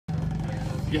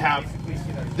you have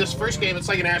this first game. It's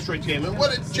like an asteroids game, and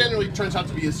what it generally turns out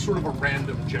to be is sort of a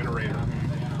random generator.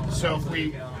 So if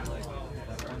we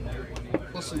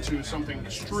listen to something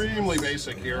extremely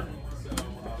basic here.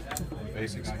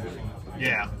 Basics.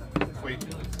 Yeah. If we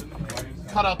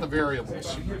cut out the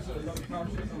variables.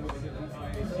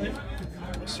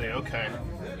 Say okay.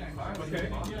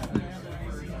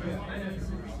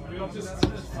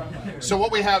 So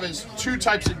what we have is two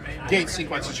types of gate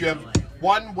sequences. You have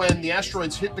one when the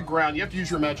asteroids hit the ground. You have to use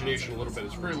your imagination a little bit.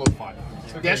 It's very lo-fi.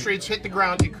 The asteroids hit the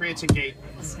ground, it creates a gate.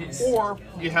 Or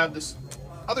you have this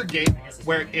other gate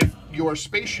where if your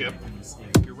spaceship,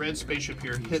 your red spaceship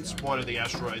here, hits one of the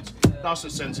asteroids, it also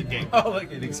sends a gate. Oh,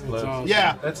 like it explodes.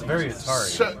 Yeah. That's very Atari.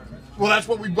 So, well, that's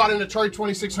what we bought in Atari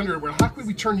 2600. Where how could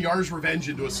we turn Yar's Revenge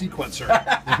into a sequencer?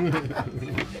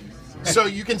 So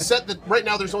you can set the, right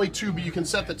now there's only 2, but you can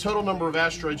set the total number of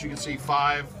asteroids. You can see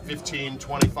 5, 15,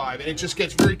 25, and it just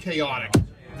gets very chaotic,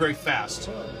 very fast.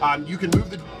 You can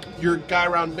move your guy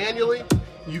around manually.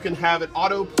 You can have it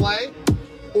auto play,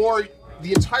 or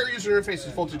the entire user interface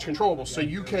is voltage controllable. So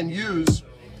you can use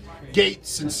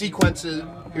gates and sequences,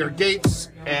 or gates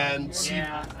and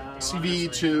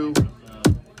CV to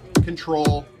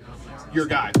control your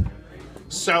guy.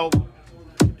 So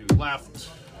do left,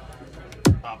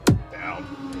 up, down.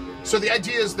 So the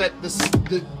idea is that the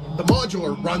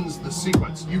modular runs the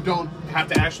sequence. You don't have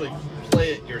to actually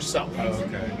play it yourself. Oh,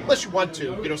 okay. Unless you want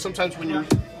to. You know, sometimes when you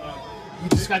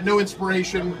just got no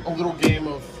inspiration, a little game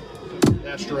of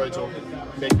asteroids will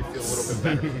make you feel a little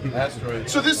bit better.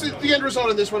 Asteroids. So this is the end result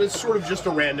of this one. It's sort of just a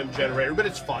random generator, but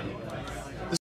it's fun.